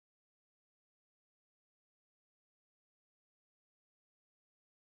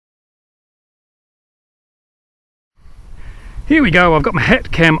Here we go. I've got my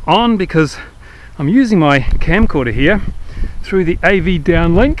hat cam on because I'm using my camcorder here through the AV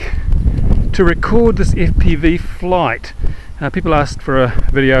downlink to record this FPV flight. People asked for a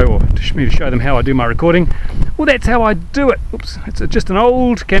video or for me to show them how I do my recording. Well, that's how I do it. Oops, it's just an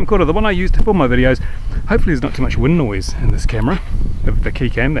old camcorder, the one I used to film my videos. Hopefully there's not too much wind noise in this camera, the key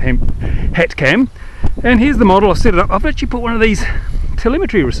cam, the hat cam. And here's the model. I've set it up. I've actually put one of these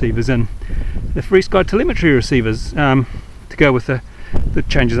telemetry receivers in, the Free Sky telemetry receivers, to go with the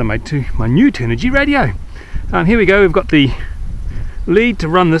changes I made to my new Turnigy radio. Here we go. We've got the lead to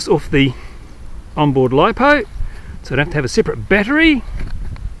run this off the onboard LiPo, so I don't have to have a separate battery.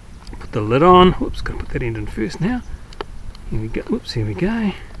 Put the lid on. Whoops, got to put that end in first now. Here we go. Whoops, here we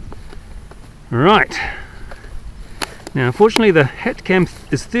go. Right. Now, unfortunately, the hat cam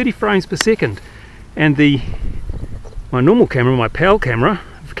is 30 frames per second, and my normal camera, my PAL camera,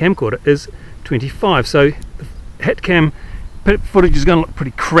 camcorder, is 25. So the hat cam footage is going to look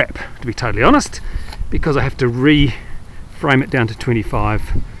pretty crap, to be totally honest, because I have to reframe it down to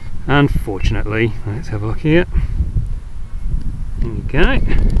 25. Unfortunately, let's have a look here. There we go.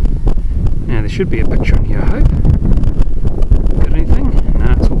 Now there should be a picture in here, I hope. Got anything?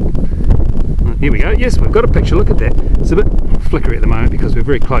 No, it's all. Here we go. Yes, we've got a picture. Look at that. It's a bit flickery at the moment because we're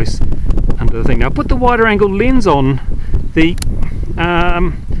very close under the thing. Now put the wider angle lens on the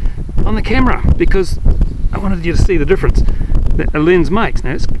camera because I wanted you to see the difference that a lens makes.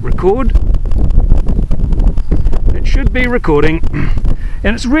 Now let's record. It should be recording.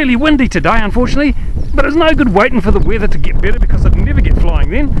 And it's really windy today, unfortunately, but it's no good waiting for the weather to get better because I'd never get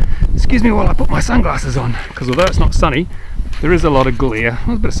flying then. Excuse me while I put my sunglasses on, because although it's not sunny, there is a lot of glare.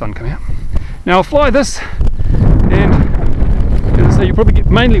 There's a bit of sun coming out. Now I'll fly this, and as I say, you probably get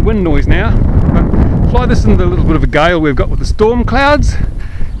mainly wind noise now, but fly this in the little bit of a gale we've got with the storm clouds,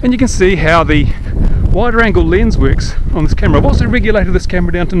 and you can see how the wider angle lens works on this camera. I've also regulated this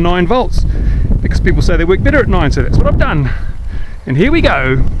camera down to 9 volts, because people say they work better at 9, so that's what I've done. And here we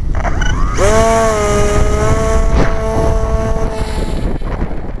go.